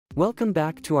Welcome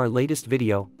back to our latest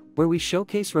video, where we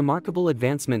showcase remarkable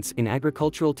advancements in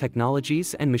agricultural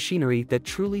technologies and machinery that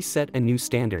truly set a new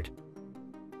standard.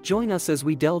 Join us as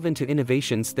we delve into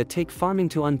innovations that take farming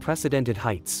to unprecedented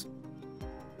heights.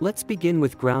 Let's begin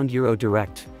with Ground Euro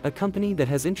Direct, a company that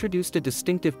has introduced a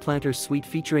distinctive planter suite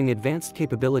featuring advanced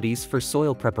capabilities for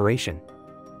soil preparation.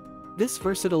 This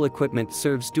versatile equipment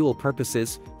serves dual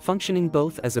purposes, functioning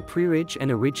both as a pre-ridge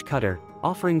and a ridge cutter,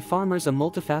 offering farmers a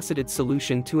multifaceted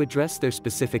solution to address their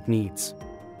specific needs.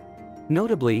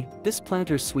 Notably, this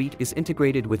planter suite is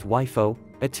integrated with WIFO,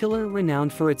 a tiller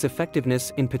renowned for its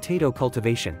effectiveness in potato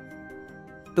cultivation.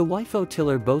 The WIFO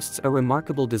tiller boasts a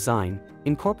remarkable design,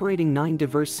 incorporating 9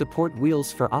 diverse support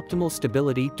wheels for optimal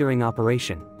stability during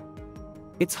operation.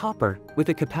 Its hopper, with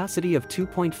a capacity of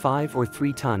 2.5 or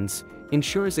 3 tons,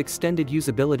 ensures extended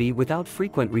usability without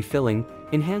frequent refilling,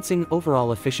 enhancing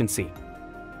overall efficiency.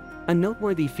 A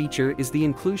noteworthy feature is the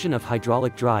inclusion of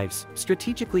hydraulic drives,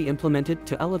 strategically implemented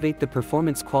to elevate the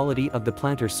performance quality of the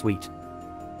planter suite.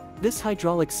 This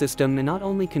hydraulic system not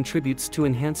only contributes to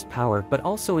enhanced power but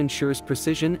also ensures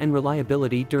precision and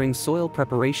reliability during soil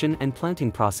preparation and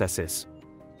planting processes.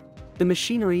 The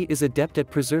machinery is adept at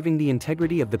preserving the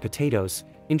integrity of the potatoes,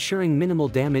 ensuring minimal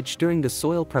damage during the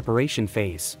soil preparation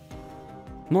phase.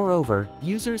 Moreover,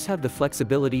 users have the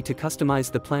flexibility to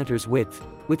customize the planter's width,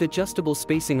 with adjustable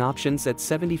spacing options at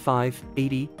 75,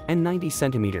 80, and 90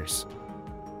 centimeters.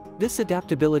 This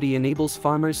adaptability enables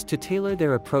farmers to tailor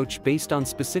their approach based on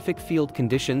specific field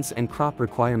conditions and crop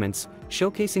requirements,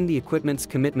 showcasing the equipment's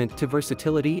commitment to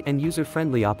versatility and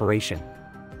user-friendly operation.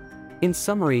 In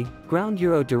summary, Ground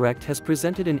Euro Direct has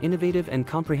presented an innovative and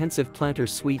comprehensive planter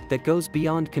suite that goes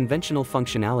beyond conventional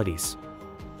functionalities.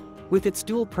 With its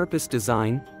dual-purpose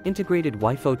design, integrated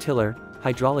WIFO tiller,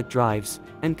 hydraulic drives,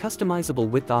 and customizable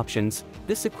width options,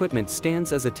 this equipment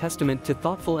stands as a testament to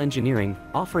thoughtful engineering,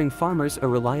 offering farmers a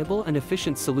reliable and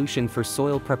efficient solution for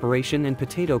soil preparation and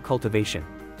potato cultivation.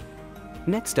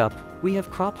 Next up, we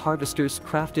have crop harvesters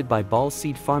crafted by Ball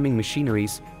Seed Farming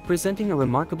Machineries, presenting a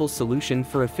remarkable solution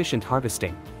for efficient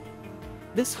harvesting.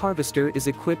 This harvester is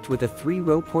equipped with a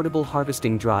 3-row portable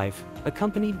harvesting drive,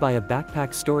 accompanied by a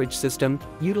backpack storage system,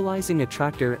 utilizing a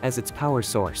tractor as its power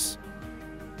source.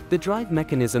 The drive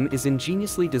mechanism is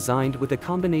ingeniously designed with a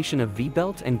combination of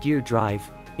V-belt and gear drive,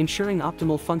 ensuring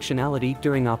optimal functionality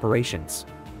during operations.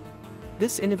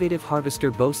 This innovative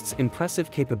harvester boasts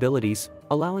impressive capabilities,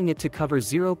 allowing it to cover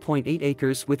 0.8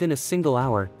 acres within a single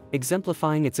hour,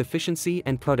 exemplifying its efficiency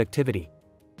and productivity.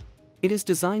 It is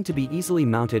designed to be easily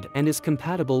mounted and is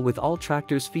compatible with all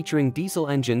tractors featuring diesel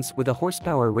engines with a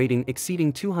horsepower rating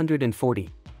exceeding 240.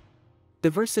 The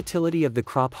versatility of the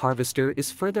crop harvester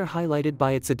is further highlighted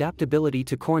by its adaptability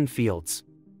to corn fields.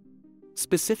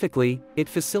 Specifically, it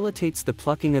facilitates the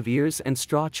plucking of ears and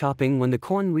straw chopping when the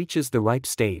corn reaches the ripe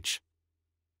stage.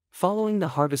 Following the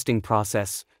harvesting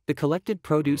process, the collected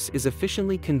produce is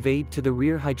efficiently conveyed to the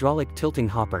rear hydraulic tilting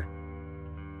hopper.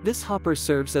 This hopper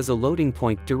serves as a loading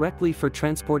point directly for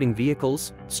transporting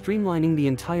vehicles, streamlining the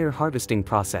entire harvesting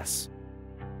process.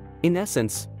 In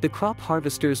essence, the crop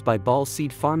harvesters by Ball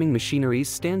Seed Farming Machineries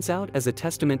stands out as a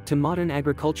testament to modern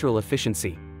agricultural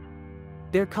efficiency.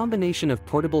 Their combination of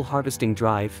portable harvesting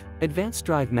drive, advanced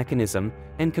drive mechanism,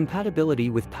 and compatibility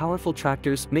with powerful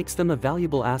tractors makes them a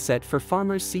valuable asset for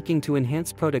farmers seeking to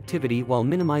enhance productivity while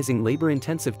minimizing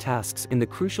labor-intensive tasks in the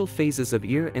crucial phases of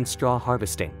ear and straw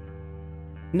harvesting.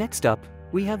 Next up,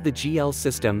 we have the GL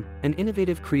system, an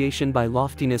innovative creation by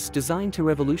Loftiness designed to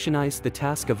revolutionize the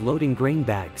task of loading grain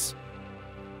bags.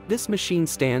 This machine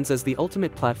stands as the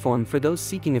ultimate platform for those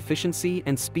seeking efficiency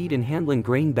and speed in handling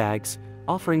grain bags,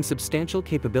 offering substantial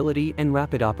capability and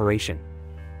rapid operation.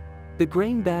 The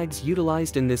grain bags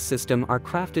utilized in this system are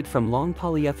crafted from long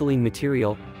polyethylene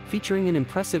material, featuring an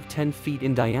impressive 10 feet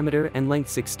in diameter and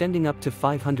lengths extending up to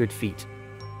 500 feet.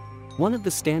 One of the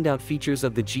standout features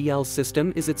of the GL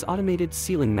system is its automated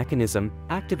sealing mechanism,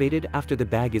 activated after the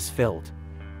bag is filled.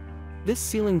 This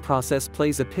sealing process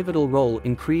plays a pivotal role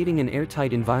in creating an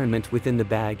airtight environment within the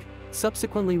bag,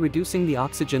 subsequently reducing the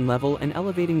oxygen level and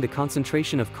elevating the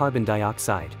concentration of carbon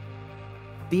dioxide.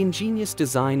 The ingenious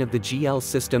design of the GL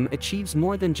system achieves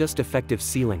more than just effective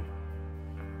sealing.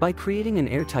 By creating an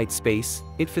airtight space,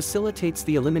 it facilitates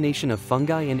the elimination of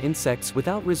fungi and insects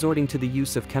without resorting to the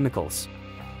use of chemicals.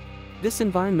 This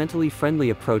environmentally friendly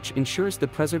approach ensures the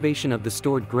preservation of the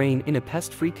stored grain in a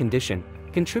pest-free condition,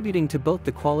 contributing to both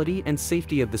the quality and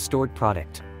safety of the stored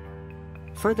product.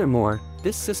 Furthermore,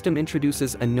 this system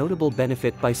introduces a notable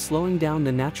benefit by slowing down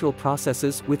the natural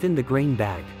processes within the grain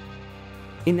bag.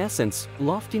 In essence,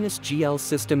 Loftiness GL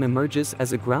system emerges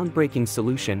as a groundbreaking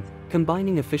solution,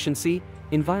 combining efficiency,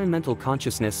 environmental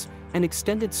consciousness, and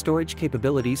extended storage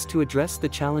capabilities to address the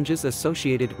challenges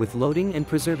associated with loading and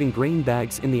preserving grain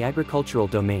bags in the agricultural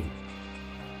domain.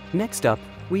 Next up,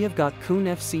 we have got Coon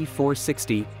FC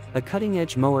 460, a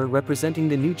cutting-edge mower representing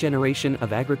the new generation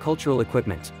of agricultural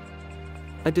equipment.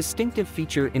 A distinctive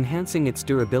feature enhancing its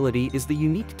durability is the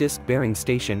unique disc bearing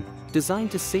station,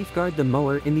 designed to safeguard the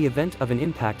mower in the event of an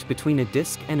impact between a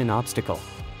disc and an obstacle.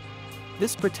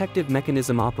 This protective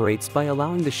mechanism operates by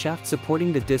allowing the shaft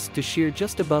supporting the disc to shear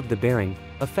just above the bearing,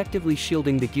 effectively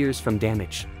shielding the gears from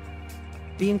damage.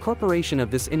 The incorporation of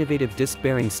this innovative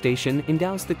disc-bearing station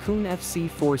endows the Coon FC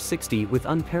 460 with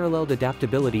unparalleled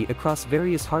adaptability across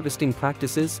various harvesting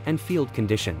practices and field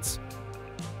conditions.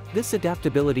 This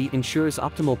adaptability ensures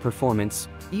optimal performance,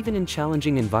 even in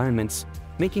challenging environments,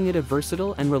 making it a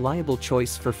versatile and reliable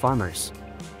choice for farmers.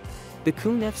 The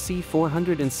Coon FC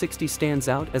 460 stands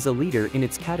out as a leader in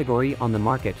its category on the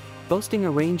market, boasting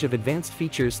a range of advanced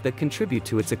features that contribute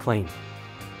to its acclaim.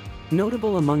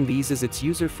 Notable among these is its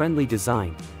user-friendly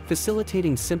design,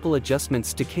 facilitating simple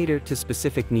adjustments to cater to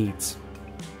specific needs.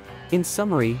 In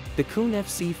summary, the Coon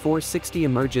FC 460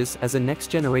 emerges as a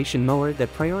next-generation mower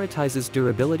that prioritizes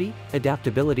durability,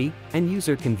 adaptability, and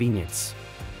user convenience.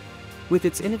 With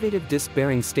its innovative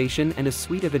disc-bearing station and a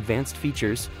suite of advanced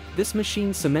features, this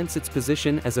machine cements its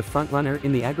position as a frontrunner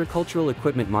in the agricultural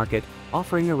equipment market,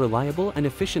 offering a reliable and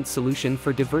efficient solution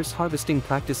for diverse harvesting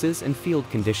practices and field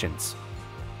conditions.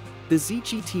 The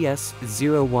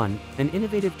ZGTS 01, an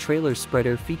innovative trailer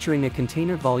spreader featuring a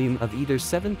container volume of either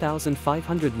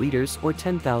 7,500 liters or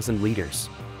 10,000 liters.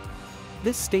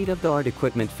 This state-of-the-art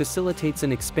equipment facilitates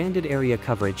an expanded area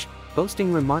coverage,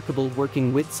 boasting remarkable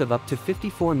working widths of up to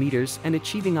 54 meters and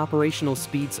achieving operational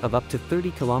speeds of up to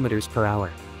 30 kilometers per hour.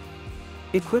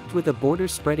 Equipped with a border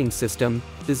spreading system,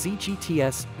 the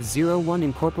ZGTS 01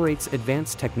 incorporates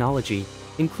advanced technology,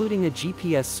 including a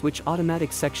GPS switch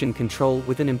automatic section control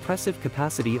with an impressive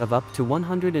capacity of up to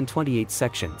 128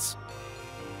 sections.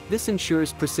 This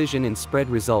ensures precision in spread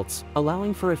results,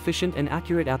 allowing for efficient and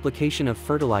accurate application of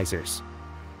fertilizers.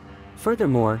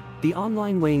 Furthermore, the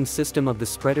online weighing system of the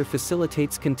spreader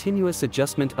facilitates continuous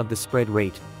adjustment of the spread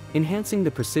rate, enhancing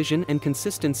the precision and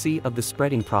consistency of the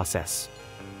spreading process.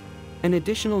 An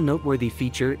additional noteworthy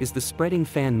feature is the spreading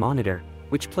fan monitor,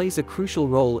 which plays a crucial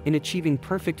role in achieving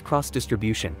perfect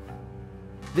cross-distribution.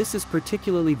 This is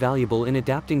particularly valuable in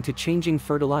adapting to changing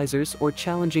fertilizers or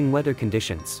challenging weather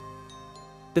conditions.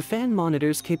 The fan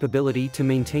monitor's capability to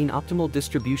maintain optimal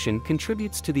distribution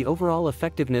contributes to the overall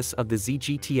effectiveness of the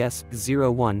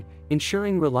ZGTS 01,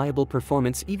 ensuring reliable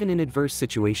performance even in adverse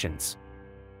situations.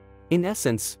 In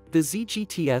essence, the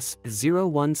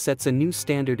ZGTS 01 sets a new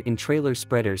standard in trailer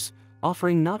spreaders,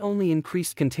 offering not only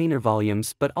increased container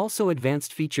volumes but also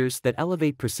advanced features that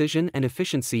elevate precision and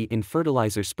efficiency in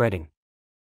fertilizer spreading.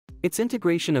 Its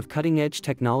integration of cutting-edge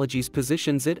technologies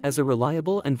positions it as a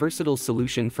reliable and versatile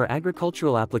solution for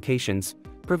agricultural applications,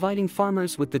 providing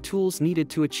farmers with the tools needed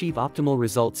to achieve optimal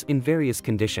results in various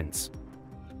conditions.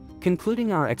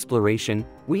 Concluding our exploration,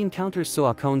 we encounter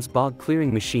Soakcon's bog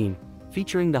clearing machine,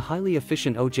 featuring the highly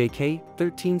efficient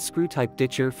OJK-13 screw-type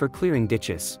ditcher for clearing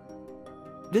ditches.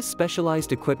 This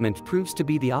specialized equipment proves to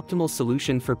be the optimal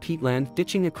solution for peatland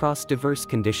ditching across diverse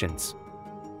conditions.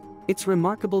 Its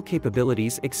remarkable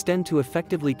capabilities extend to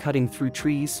effectively cutting through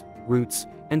trees, roots,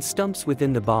 and stumps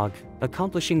within the bog,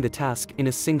 accomplishing the task in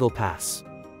a single pass.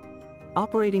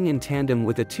 Operating in tandem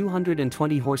with a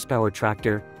 220 horsepower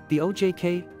tractor, the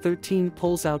OJK-13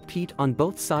 pulls out peat on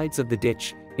both sides of the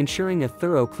ditch, ensuring a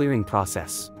thorough clearing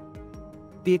process.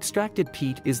 The extracted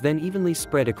peat is then evenly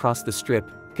spread across the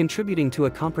strip, contributing to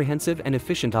a comprehensive and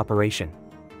efficient operation.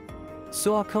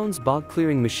 Soakcon's bog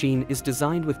clearing machine is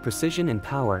designed with precision and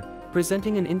power,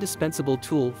 presenting an indispensable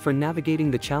tool for navigating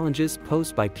the challenges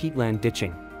posed by peatland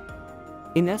ditching.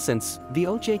 In essence, the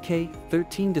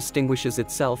OJK-13 distinguishes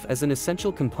itself as an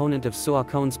essential component of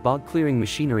Soakcon's bog clearing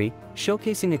machinery,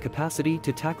 showcasing a capacity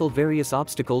to tackle various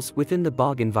obstacles within the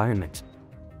bog environment.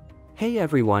 Hey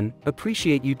everyone,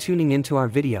 appreciate you tuning into our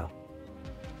video.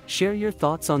 Share your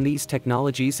thoughts on these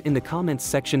technologies in the comments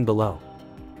section below.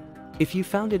 If you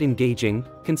found it engaging,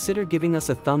 consider giving us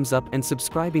a thumbs up and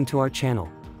subscribing to our channel.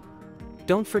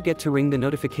 Don't forget to ring the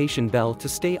notification bell to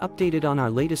stay updated on our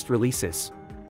latest releases.